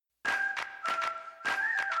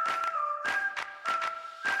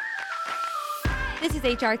This is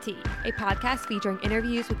HRT, a podcast featuring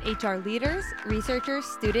interviews with HR leaders, researchers,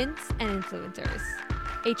 students, and influencers.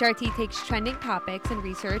 HRT takes trending topics and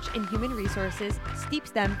research in human resources,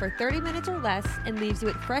 steeps them for 30 minutes or less, and leaves you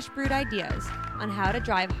with fresh brewed ideas on how to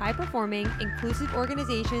drive high-performing, inclusive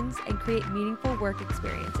organizations and create meaningful work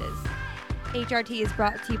experiences. HRT is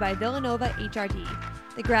brought to you by Villanova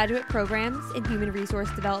HRT, the graduate programs in human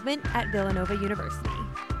resource development at Villanova University.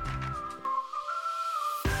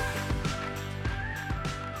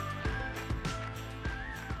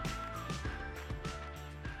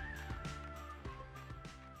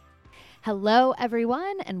 Hello,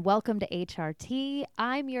 everyone, and welcome to HRT.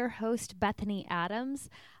 I'm your host, Bethany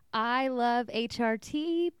Adams. I love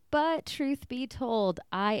HRT, but truth be told,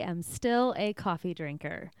 I am still a coffee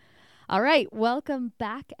drinker. All right, welcome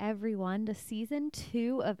back, everyone, to Season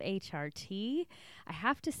 2 of HRT. I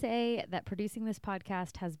have to say that producing this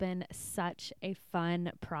podcast has been such a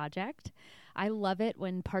fun project. I love it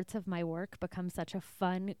when parts of my work become such a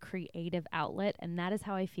fun, creative outlet, and that is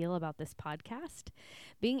how I feel about this podcast.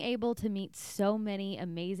 Being able to meet so many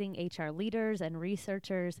amazing HR leaders and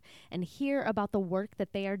researchers and hear about the work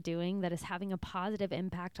that they are doing that is having a positive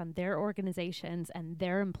impact on their organizations and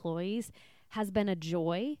their employees has been a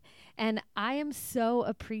joy. And I am so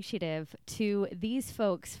appreciative to these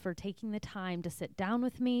folks for taking the time to sit down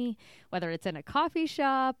with me, whether it's in a coffee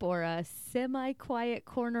shop or a semi-quiet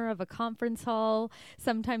corner of a conference hall,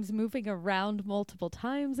 sometimes moving around multiple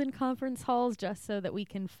times in conference halls just so that we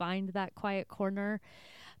can find that quiet corner.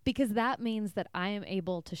 Because that means that I am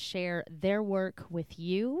able to share their work with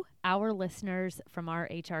you, our listeners from our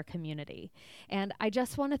HR community. And I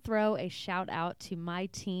just want to throw a shout out to my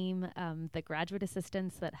team, the graduate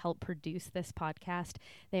assistants that help produce this podcast.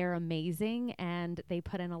 They are amazing and they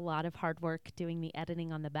put in a lot of hard work doing the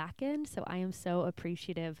editing on the back end. So I am so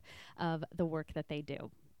appreciative of the work that they do.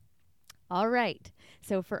 All right,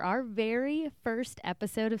 so for our very first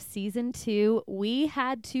episode of Season 2, we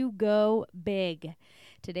had to go big.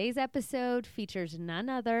 Today's episode features none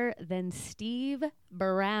other than Steve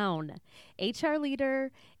Brown, HR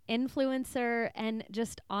leader, influencer, and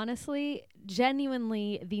just honestly,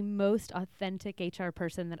 genuinely the most authentic HR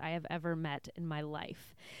person that I have ever met in my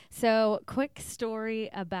life. So, quick story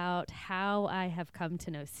about how I have come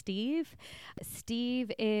to know Steve.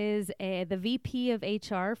 Steve is the VP of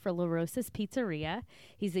HR for La Rosa's Pizzeria.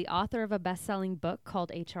 He's the author of a best-selling book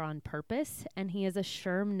called HR on Purpose, and he is a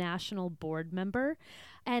SHRM National Board member.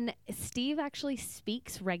 And Steve actually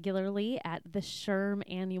speaks regularly at the SHRM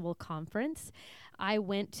Annual Conference. I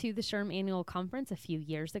went to the SHRM Annual Conference a few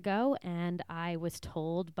years ago, and I was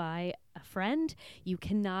told by a friend, you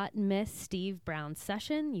cannot miss Steve Brown's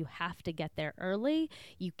session. You have to get there early.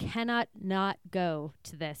 You cannot not go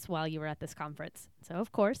to this while you were at this conference. So,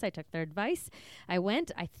 of course, I took their advice. I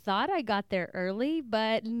went. I thought I got there early,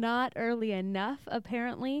 but not early enough,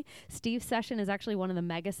 apparently. Steve's session is actually one of the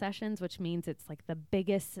mega sessions, which means it's like the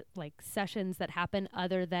biggest sessions that happen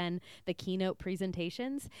other than the keynote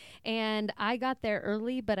presentations. And I got there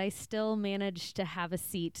early, but I still managed to have a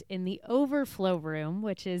seat in the overflow room,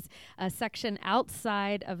 which is a section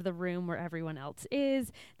outside of the room where everyone else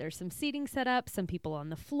is. There's some seating set up, some people on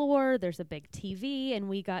the floor, there's a big TV, and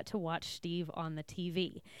we got to watch Steve on the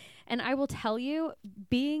TV. And I will tell you,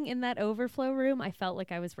 being in that overflow room, I felt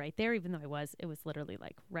like I was right there, even though it was literally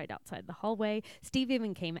like right outside the hallway. Steve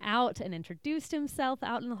even came out and introduced himself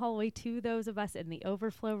out in the hallway to those of us in the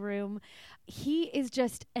overflow room. He is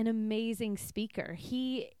just an amazing speaker.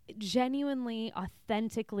 He genuinely,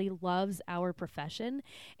 authentically loves our profession,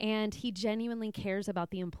 and he genuinely cares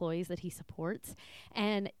about the employees that he supports.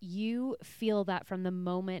 And you feel that from the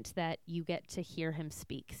moment that you get to hear him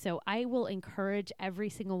speak. So I will encourage every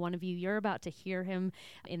single one of you. You're about to hear him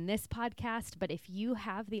in this podcast, but if you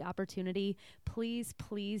have the opportunity, please,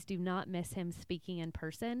 please do not miss him speaking in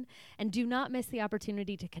person, and do not miss the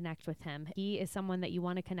opportunity to connect with him. He is someone that you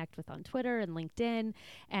want to connect with on Twitter and LinkedIn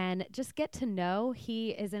and just get to know. He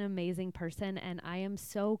is an amazing person, and I am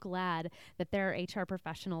so glad that there are HR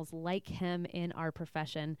professionals like him in our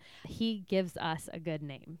profession. He gives us a good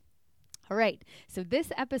name. All right, so this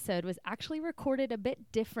episode was actually recorded a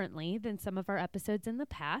bit differently than some of our episodes in the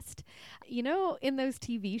past. You know, in those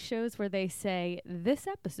TV shows where they say, this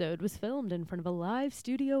episode was filmed in front of a live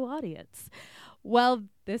studio audience. Well,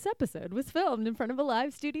 this episode was filmed in front of a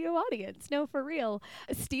live studio audience. No, for real.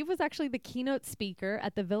 Steve was actually the keynote speaker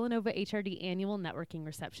at the Villanova HRD annual networking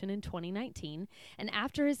reception in 2019. And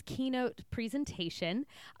after his keynote presentation,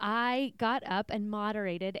 I got up and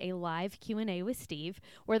moderated a live Q&A with Steve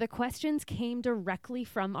where the questions came directly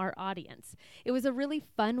from our audience. It was a really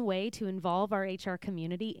fun way to involve our HR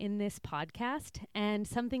community in this podcast and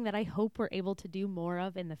something that I hope we're able to do more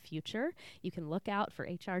of in the future. You can look out for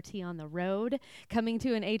HRT on the road, coming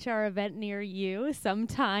to an HR event near you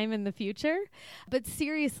sometime in the future. But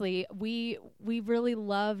seriously, we really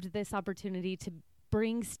loved this opportunity to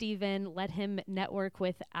bring Steve in, let him network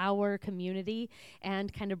with our community,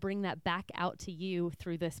 and kind of bring that back out to you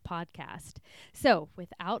through this podcast. So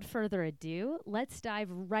without further ado, let's dive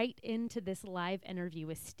right into this live interview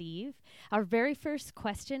with Steve. Our very first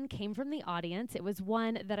question came from the audience. It was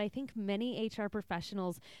one that I think many HR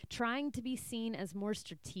professionals trying to be seen as more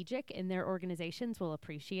strategic in their organizations will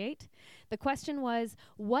appreciate. The question was,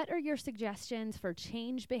 what are your suggestions for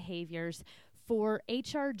change behaviors for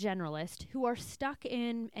HR generalists who are stuck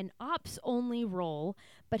in an ops-only role,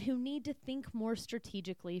 but who need to think more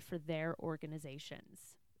strategically for their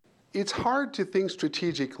organizations? It's hard to think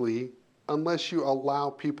strategically unless you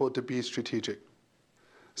allow people to be strategic.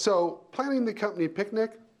 So planning the company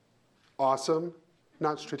picnic, awesome,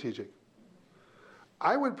 not strategic.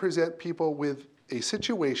 I would present people with a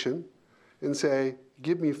situation and say,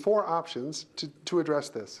 give me 4 options to address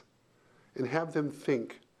this, and have them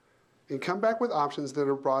think. And come back with options that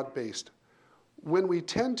are broad-based. When we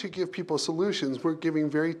tend to give people solutions, we're giving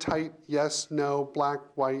very tight yes, no, black,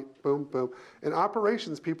 white, boom, boom. And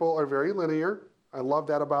operations people are very linear. I love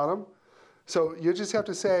that about them. So you just have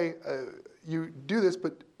to say, you do this,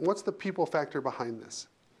 but what's the people factor behind this?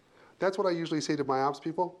 That's what I usually say to my ops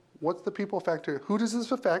people. What's the people factor? Who does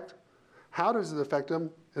this affect? How does it affect them?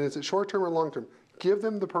 And is it short-term or long-term? Give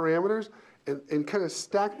them the parameters and kind of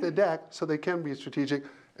stack the deck so they can be strategic,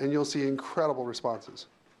 and you'll see incredible responses.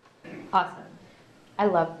 Awesome. I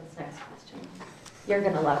love this next question. You're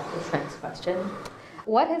going to love this next question.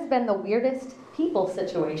 What has been the weirdest people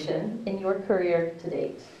situation in your career to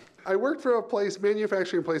date? I worked for a place,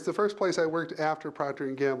 manufacturing place, the first place I worked after Procter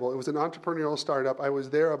 & Gamble. It was an entrepreneurial startup. I was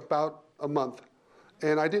there about a month,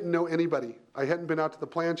 and I didn't know anybody. I hadn't been out to the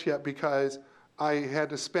plants yet because I had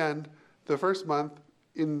to spend the first month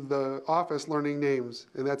in the office learning names,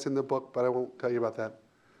 and that's in the book, but I won't tell you about that.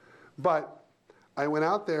 But I went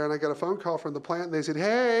out there and I got a phone call from the plant and they said,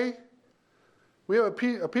 hey, we have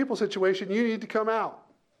a people situation, you need to come out.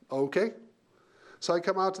 Okay. So I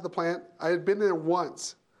come out to the plant. I had been there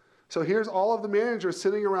once. So here's all of the managers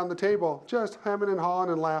sitting around the table, just hemming and hawing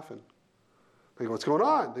and laughing. I go, what's going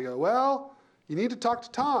on? They go, well, you need to talk to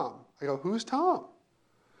Tom. I go, who's Tom?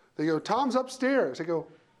 They go, Tom's upstairs. I go,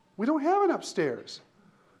 we don't have an upstairs.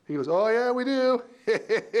 He goes, oh yeah, we do.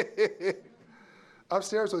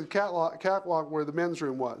 Upstairs was a catwalk where the men's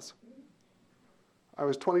room was. I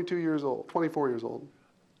was 24 years old.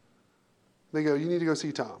 They go, you need to go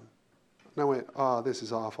see Tom. And I went, oh, this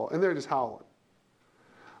is awful. And they're just howling.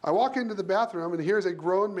 I walk into the bathroom, and here's a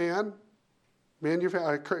grown man,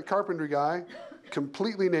 carpenter guy,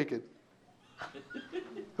 completely naked.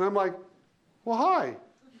 And I'm like, well, hi.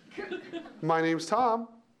 My name's Tom.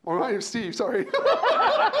 Or my name's Steve, sorry.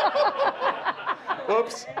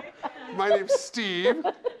 Oops. My name's Steve.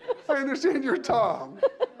 I understand you're Tom.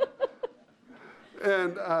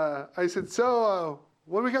 And I said, so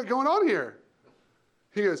what do we got going on here?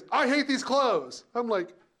 He goes, I hate these clothes. I'm like,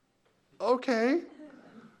 okay.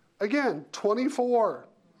 Again, 24,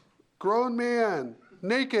 grown man,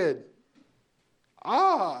 naked.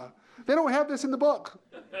 They don't have this in the book.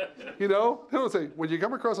 You know, they don't say, when you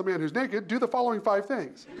come across a man who's naked, do the following 5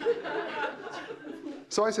 things.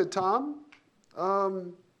 So I said, Tom,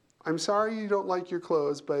 I'm sorry you don't like your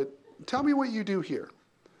clothes, but tell me what you do here.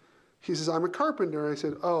 He says, I'm a carpenter. I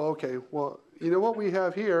said, oh, okay. Well, you know what we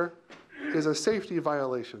have here is a safety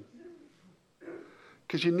violation.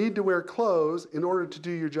 Because you need to wear clothes in order to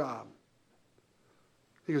do your job.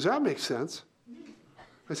 He goes, that makes sense.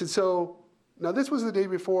 I said, so now this was the day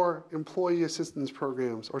before employee assistance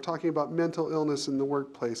programs, or talking about mental illness in the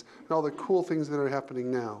workplace and all the cool things that are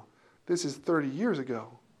happening now. This is 30 years ago.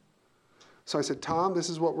 So I said, Tom, this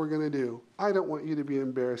is what we're going to do. I don't want you to be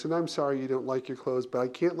embarrassed, and I'm sorry you don't like your clothes, but I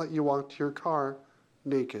can't let you walk to your car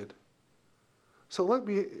naked. So let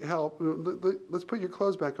me help. Let's put your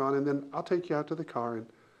clothes back on, and then I'll take you out to the car. And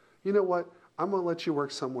you know what? I'm going to let you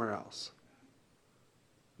work somewhere else.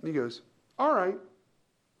 And he goes, all right,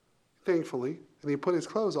 thankfully. And he put his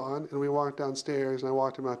clothes on, and we walked downstairs, and I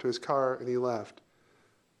walked him out to his car, and he left.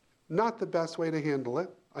 Not the best way to handle it,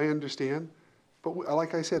 I understand. But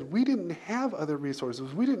like I said, we didn't have other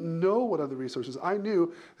resources. We didn't know what other resources. I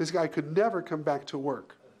knew this guy could never come back to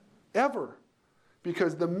work, ever,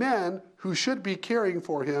 because the men who should be caring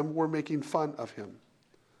for him were making fun of him.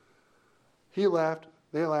 He laughed,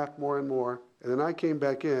 they laughed more and more, and then I came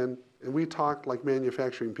back in, and we talked like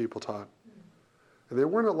manufacturing people talk. And there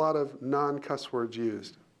weren't a lot of non-cuss words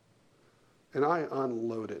used. And I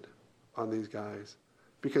unloaded on these guys.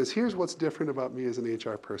 Because here's what's different about me as an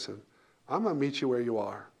HR person. I'm going to meet you where you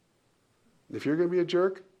are. And if you're going to be a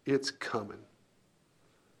jerk, it's coming.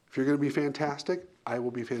 If you're going to be fantastic, I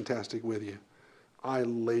will be fantastic with you. I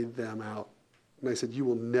laid them out. And I said, you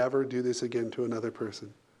will never do this again to another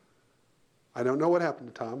person. I don't know what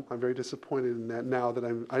happened to Tom. I'm very disappointed in that now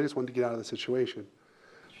that I just wanted to get out of the situation.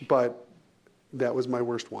 But that was my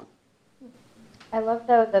worst one. I love,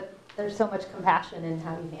 though, that there's so much compassion in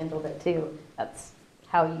how you handled it, too. That's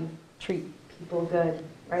how you treat people good,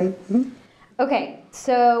 right? Mm-hmm. Okay,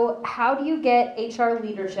 so how do you get HR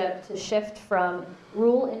leadership to shift from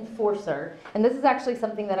rule enforcer? And this is actually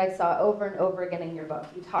something that I saw over and over again in your book.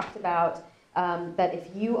 You talked about that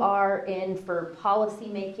if you are in for policy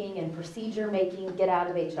making and procedure making, get out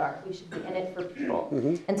of HR. We should be in it for people.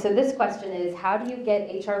 Mm-hmm. And so this question is, how do you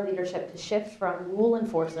get HR leadership to shift from rule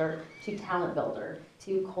enforcer to talent builder,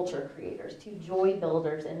 to culture creators, to joy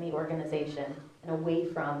builders in the organization, and away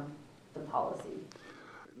from the policy?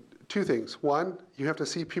 Two things. One, you have to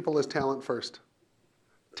see people as talent first.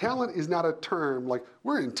 Talent is not a term like,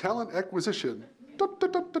 we're in talent acquisition. Da, da,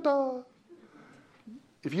 da, da, da.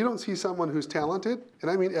 If you don't see someone who's talented,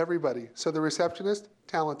 and I mean everybody, so the receptionist,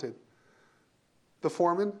 talented. The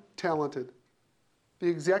foreman, talented. The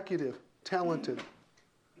executive, talented.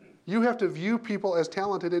 You have to view people as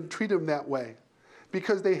talented and treat them that way,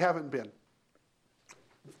 because they haven't been.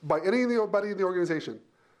 By anybody in the organization,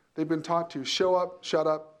 they've been taught to show up, shut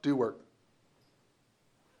up, do work.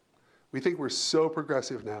 We think we're so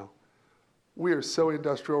progressive now. We are so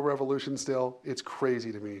industrial revolution still, it's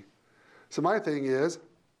crazy to me. So my thing is,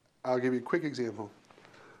 I'll give you a quick example.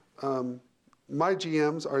 My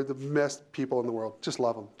GMs are the best people in the world. Just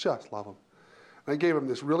love them, just love them. And I gave them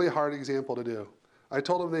this really hard example to do. I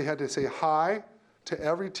told them they had to say hi to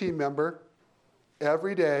every team member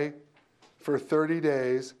every day for 30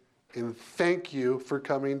 days and thank you for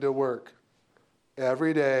coming to work.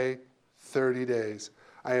 Every day, 30 days.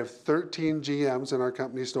 I have 13 GMs in our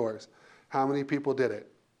company stores. How many people did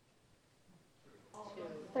it?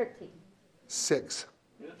 13. 6.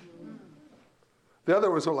 The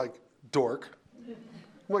other ones are like, dork. I'm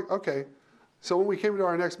like, okay. So when we came to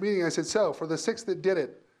our next meeting, I said, so for the 6 that did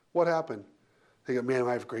it, what happened? They go, man,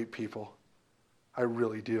 I have great people. I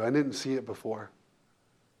really do. I didn't see it before.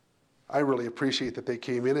 I really appreciate that they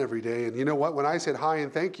came in every day. And you know what? When I said hi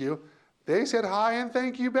and thank you, they said hi and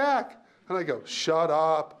thank you back. And I go, shut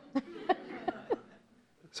up.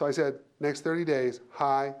 So I said, next 30 days,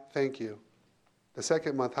 hi, thank you. The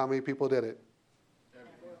second month, how many people did it?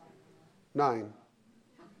 9.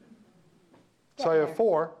 So I have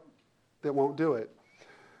 4 that won't do it.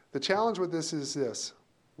 The challenge with this is this.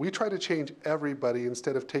 We try to change everybody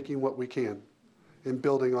instead of taking what we can and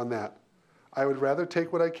building on that. I would rather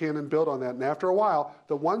take what I can and build on that. And after a while,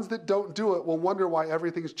 the ones that don't do it will wonder why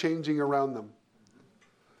everything's changing around them.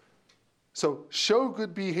 So show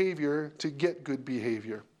good behavior to get good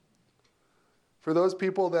behavior. For those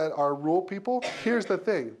people that are rule people, here's the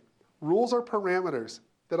thing. Rules are parameters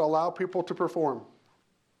that allow people to perform.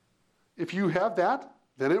 If you have that,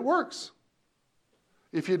 then it works.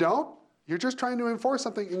 If you don't, you're just trying to enforce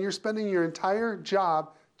something and you're spending your entire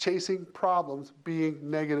job chasing problems, being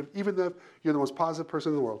negative, even if you're the most positive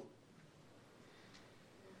person in the world.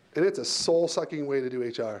 And it's a soul-sucking way to do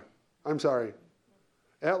HR. I'm sorry.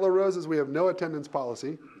 At La Rosa's, we have no attendance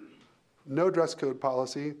policy, no dress code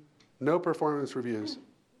policy, no performance reviews.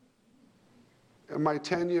 And my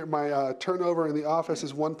turnover in the office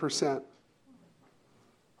is 1%.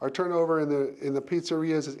 Our turnover in the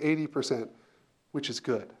pizzerias is 80%, which is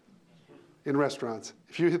good. In restaurants,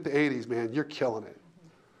 if you hit the 80s, man, you're killing it.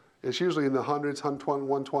 It's usually in the hundreds,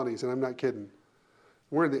 120s, and I'm not kidding.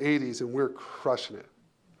 We're in the 80s, and we're crushing it.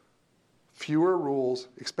 Fewer rules,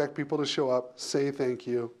 expect people to show up, say thank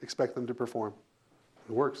you, expect them to perform.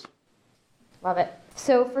 It works. Love it.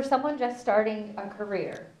 So for someone just starting a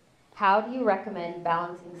career, how do you recommend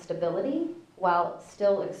balancing stability while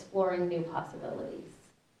still exploring new possibilities?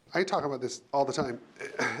 I talk about this all the time.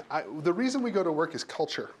 The reason we go to work is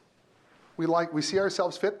culture. We see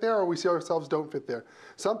ourselves fit there or we see ourselves don't fit there.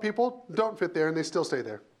 Some people don't fit there and they still stay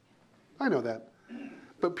there. I know that.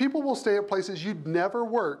 But people will stay at places you'd never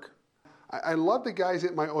work. I love the guys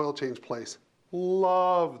at my oil change place.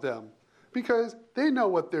 Love them. because they know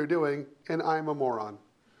what they're doing and I'm a moron.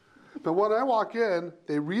 But when I walk in,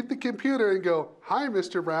 they read the computer and go, "Hi,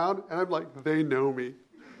 Mr. Brown." And I'm like, they know me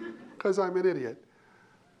because I'm an idiot.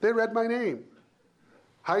 They read my name.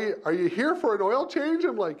 "Hi, are you here for an oil change?"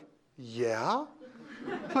 I'm like, "Yeah."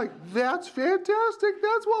 I'm like, "That's fantastic.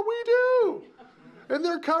 That's what we do." And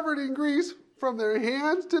they're covered in grease from their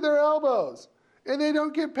hands to their elbows. And they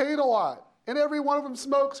don't get paid a lot. And every one of them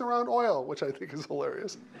smokes around oil, which I think is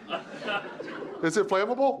hilarious. Is it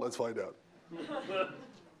flammable? Let's find out.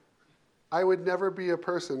 I would never be a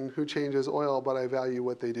person who changes oil, but I value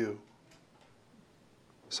what they do.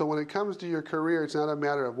 So when it comes to your career, it's not a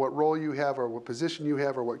matter of what role you have or what position you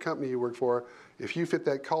have or what company you work for. If you fit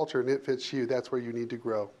that culture and it fits you, that's where you need to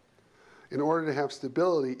grow. In order to have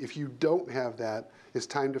stability, if you don't have that, it's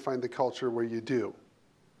time to find the culture where you do.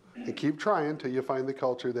 And keep trying till you find the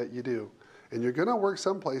culture that you do. And you're going to work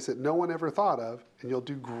someplace that no one ever thought of, and you'll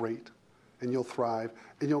do great. And you'll thrive,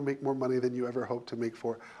 and you'll make more money than you ever hoped to make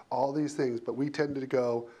for. All these things, but we tend to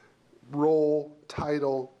go role,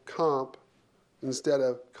 title, comp, instead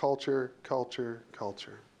of culture, culture,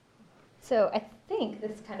 culture. So I think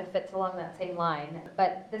this kind of fits along that same line,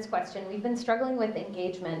 but this question, we've been struggling with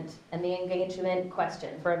engagement and the engagement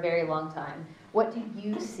question for a very long time. What do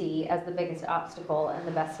you see as the biggest obstacle and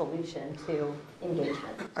the best solution to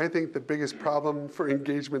engagement? I think the biggest problem for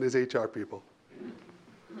engagement is HR people.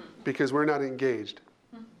 Because we're not engaged.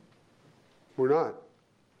 We're not.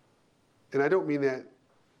 And I don't mean that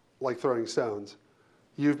like throwing stones.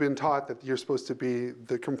 You've been taught that you're supposed to be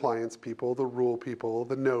the compliance people, the rule people,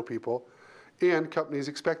 the no people, and companies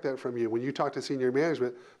expect that from you. When you talk to senior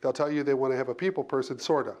management, they'll tell you they want to have a people person,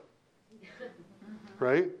 sorta.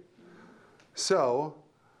 Right? So,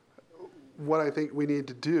 what I think we need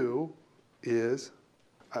to do is,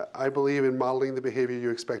 I believe in modeling the behavior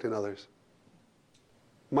you expect in others.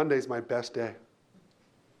 Monday's my best day.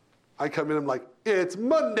 I come in, I'm like, "It's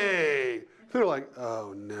Monday!" They're like,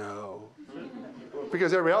 "Oh no."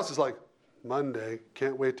 Because everybody else is like, "Monday,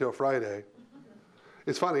 can't wait till Friday."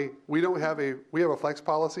 It's funny, we have a flex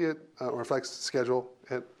policy or flex schedule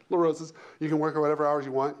at La Rosa's. You can work at whatever hours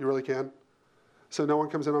you want, you really can. So no one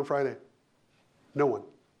comes in on Friday. No one.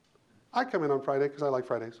 I come in on Friday because I like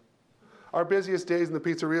Fridays. Our busiest days in the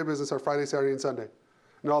pizzeria business are Friday, Saturday, and Sunday.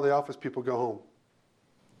 And all the office people go home.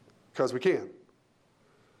 Because we can.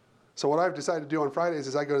 So what I've decided to do on Fridays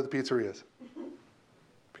is I go to the pizzerias.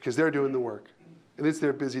 Because they're doing the work. And it's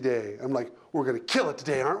their busy day. I'm like, "We're going to kill it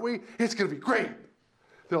today, aren't we? It's going to be great."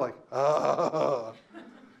 They're like,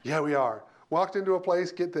 "Yeah, we are." Walked into a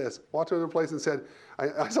place, get this, walked into a place and said,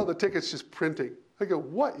 I saw the tickets just printing. I go,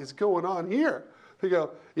 "What is going on here?" They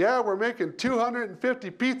go, "Yeah, we're making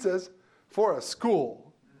 250 pizzas for a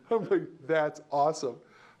school." I'm like, "That's awesome.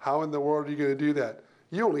 How in the world are you going to do that?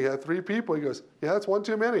 You only have 3 people." He goes, "Yeah, that's one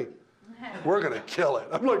too many. We're going to kill it."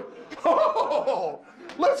 I'm like, "Oh,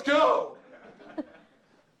 let's go."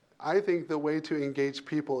 I think the way to engage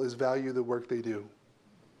people is value the work they do.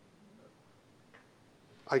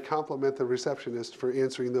 I compliment the receptionist for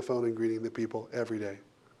answering the phone and greeting the people every day.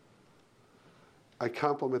 I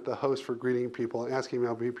compliment the host for greeting people and asking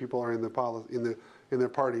how many people are in their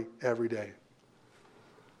party every day.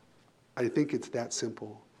 I think it's that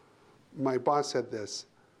simple. My boss said this: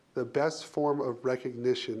 the best form of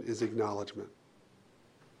recognition is acknowledgement.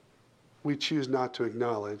 We choose not to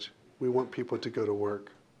acknowledge. We want people to go to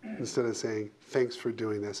work instead of saying, "Thanks for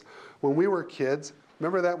doing this." When we were kids,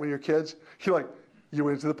 remember that when you're kids? You're like, "You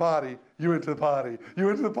went to the potty, you went to the potty, you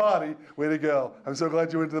went to the potty, way to go. I'm so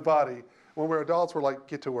glad you went to the potty." When we're adults, we're like,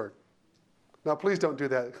 "Get to work." Now, please don't do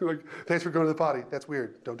that. Like, "Thanks for going to the potty." That's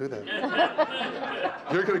weird. Don't do that.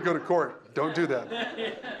 You're going to go to court. Don't do that.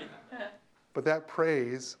 But that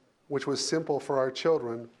praise, which was simple for our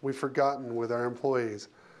children, we've forgotten with our employees.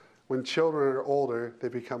 When children are older, they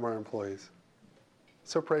become our employees.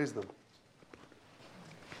 So praise them.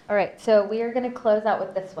 All right, so we are going to close out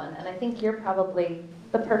with this one, and I think you're probably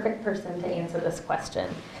the perfect person to answer this question.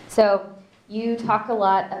 So you talk a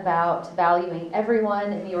lot about valuing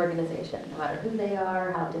everyone in the organization, no matter who they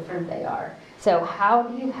are, how different they are. So how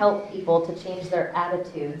do you help people to change their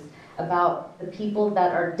attitudes about the people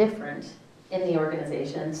that are different in the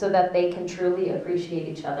organization so that they can truly appreciate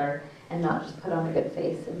each other and not just put on a good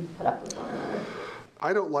face and put up with one another?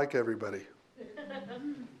 I don't like everybody,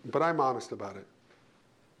 but I'm honest about it.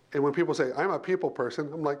 And when people say, "I'm a people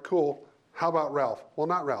person," I'm like, "Cool. How about Ralph?" "Well,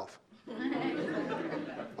 not Ralph."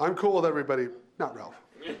 "I'm cool with everybody." "Not Ralph."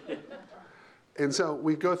 And so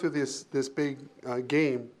we go through this big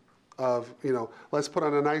game of, let's put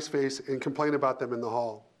on a nice face and complain about them in the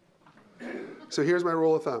hall. So here's my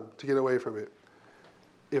rule of thumb to get away from it.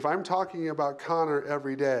 if I'm talking about Connor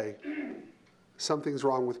every day, something's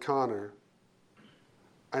wrong with Connor.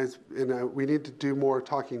 We need to do more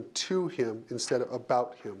talking to him instead of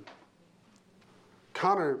about him.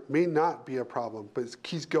 Connor may not be a problem, but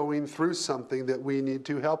he's going through something that we need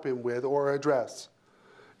to help him with or address.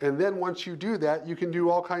 And then once you do that, you can do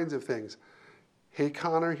all kinds of things. Hey,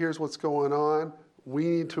 Connor, here's what's going on. We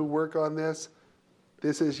need to work on this.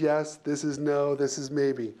 This is yes, this is no, this is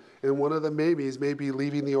maybe. And one of the maybes may be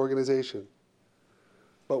leaving the organization.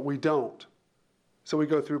 But we don't. So we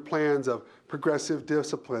go through plans of progressive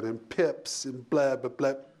discipline and PIPs and blah, blah,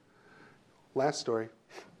 blah. Last story,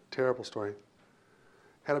 terrible story.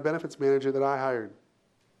 Had a benefits manager that I hired.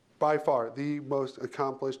 By far, the most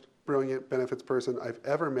accomplished, brilliant benefits person I've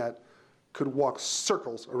ever met, could walk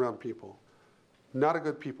circles around people. Not a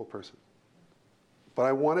good people person. But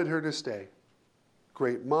I wanted her to stay.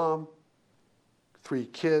 Great mom, 3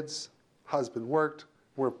 kids, husband worked,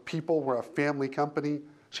 we're people, we're a family company.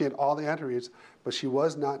 She had all the attributes, but she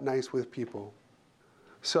was not nice with people.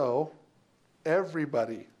 So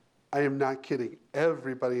everybody, I am not kidding,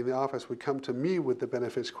 everybody in the office would come to me with the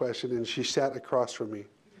benefits question, and she sat across from me.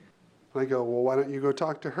 And I go, well, why don't you go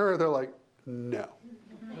talk to her? They're like, no.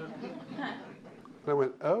 And I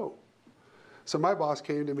went, oh. So my boss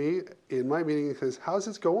came to me in my meeting and says, how's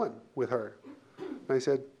this going with her? And I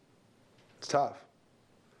said, it's tough.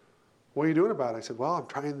 What are you doing about it? I said, well, I'm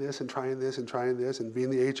trying this and trying this and trying this and being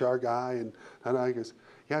the HR guy. And I goes,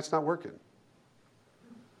 yeah, it's not working.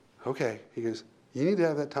 Okay. He goes, you need to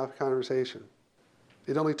have that tough conversation.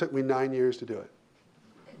 It only took me 9 years to do it.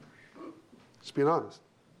 Just being honest.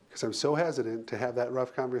 Because I'm so hesitant to have that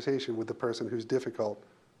rough conversation with the person who's difficult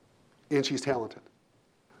and she's talented.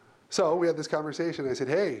 So we had this conversation. I said,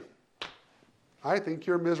 hey, I think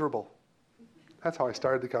you're miserable. That's how I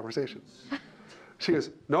started the conversation. She goes,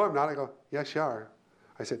 no, I'm not. I go, yes, you are.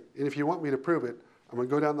 I said, and if you want me to prove it, I'm going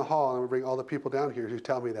to go down the hall and I'm going to bring all the people down here who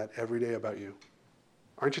tell me that every day about you.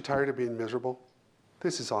 Aren't you tired of being miserable?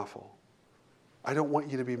 This is awful. I don't want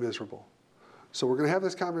you to be miserable. So we're going to have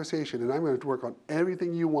this conversation and I'm going to work on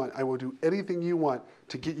everything you want. I will do anything you want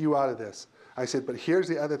to get you out of this. I said, but here's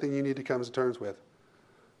the other thing you need to come to terms with.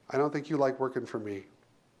 I don't think you like working for me.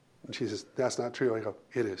 And she says, that's not true. I go,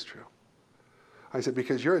 it is true. I said,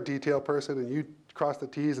 because you're a detail person and you cross the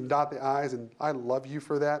T's and dot the I's and I love you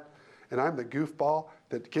for that. And I'm the goofball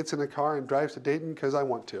that gets in a car and drives to Dayton because I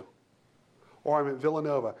want to. Or I'm at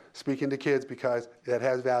Villanova speaking to kids because that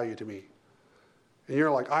has value to me. And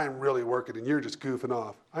you're like, I'm really working and you're just goofing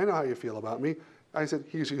off. I know how you feel about me. I said,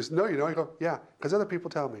 she goes, no, you don't. I go, yeah, because other people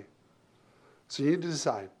tell me. So you need to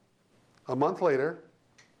decide. A month later,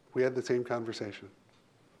 we had the same conversation.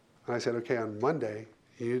 And I said, okay, on Monday,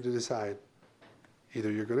 you need to decide. Either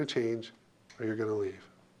you're going to change or you're going to leave.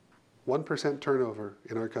 1% turnover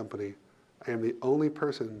in our company. I am the only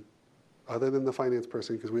person, other than the finance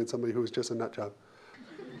person, because we had somebody who was just a nut job,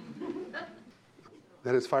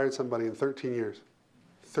 that has fired somebody in 13 years.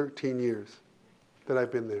 13 years that I've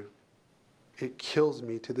been there. It kills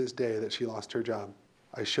me to this day that she lost her job.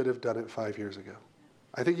 I should have done it 5 years ago.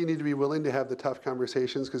 I think you need to be willing to have the tough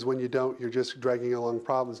conversations, because when you don't, you're just dragging along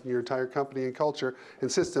problems, and your entire company and culture and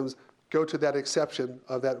systems go to that exception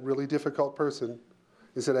of that really difficult person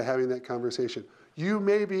instead of having that conversation. You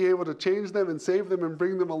may be able to change them and save them and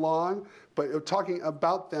bring them along, but talking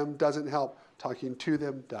about them doesn't help. Talking to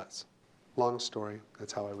them does. Long story,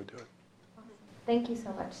 that's how I would do it. Thank you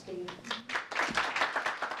so much, Steve.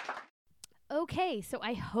 Okay, so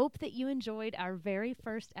I hope that you enjoyed our very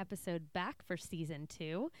first episode back for season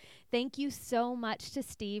 2. Thank you so much to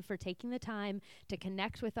Steve for taking the time to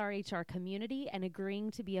connect with our HR community and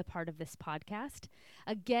agreeing to be a part of this podcast.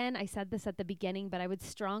 Again, I said this at the beginning, but I would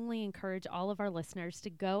strongly encourage all of our listeners to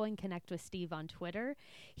go and connect with Steve on Twitter.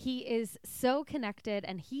 He is so connected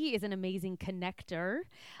and he is an amazing connector.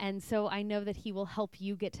 And so I know that he will help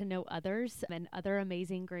you get to know others and other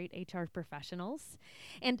amazing, great HR professionals.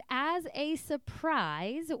 And as a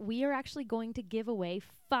surprise, we are actually going to give away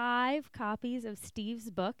 5 copies of Steve's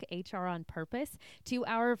book, HR on Purpose, to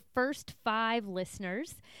our first 5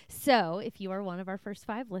 listeners. So if you are one of our first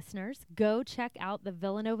 5 listeners, go check out the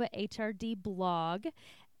Villanova HRD blog.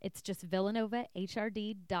 It's just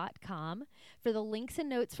villanovahrd.com for the links and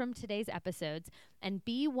notes from today's episodes, and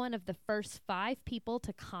be one of the first 5 people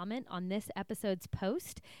to comment on this episode's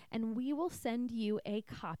post, and we will send you a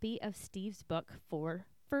copy of Steve's book for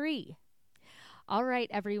free. All right,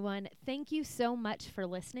 everyone. Thank you so much for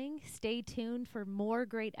listening. Stay tuned for more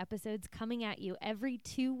great episodes coming at you every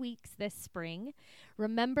 2 weeks this spring.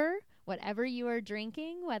 Remember, whatever you are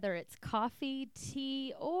drinking, whether it's coffee,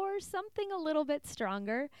 tea, or something a little bit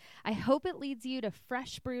stronger, I hope it leads you to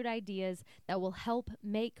fresh brewed ideas that will help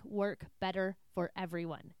make work better for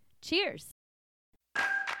everyone. Cheers.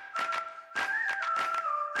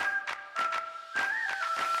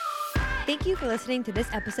 Thank you for listening to this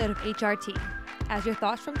episode of HRT. As your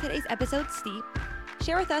thoughts from today's episode steep,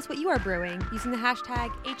 share with us what you are brewing using the hashtag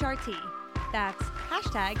HRT. That's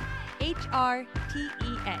hashtag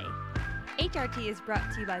HRTEA. HRT is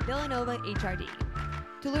brought to you by Villanova HRD.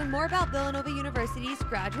 To learn more about Villanova University's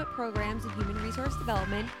graduate programs in human resource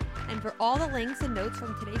development, and for all the links and notes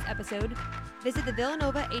from today's episode, visit the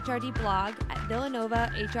Villanova HRD blog at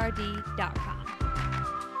villanovahrd.com.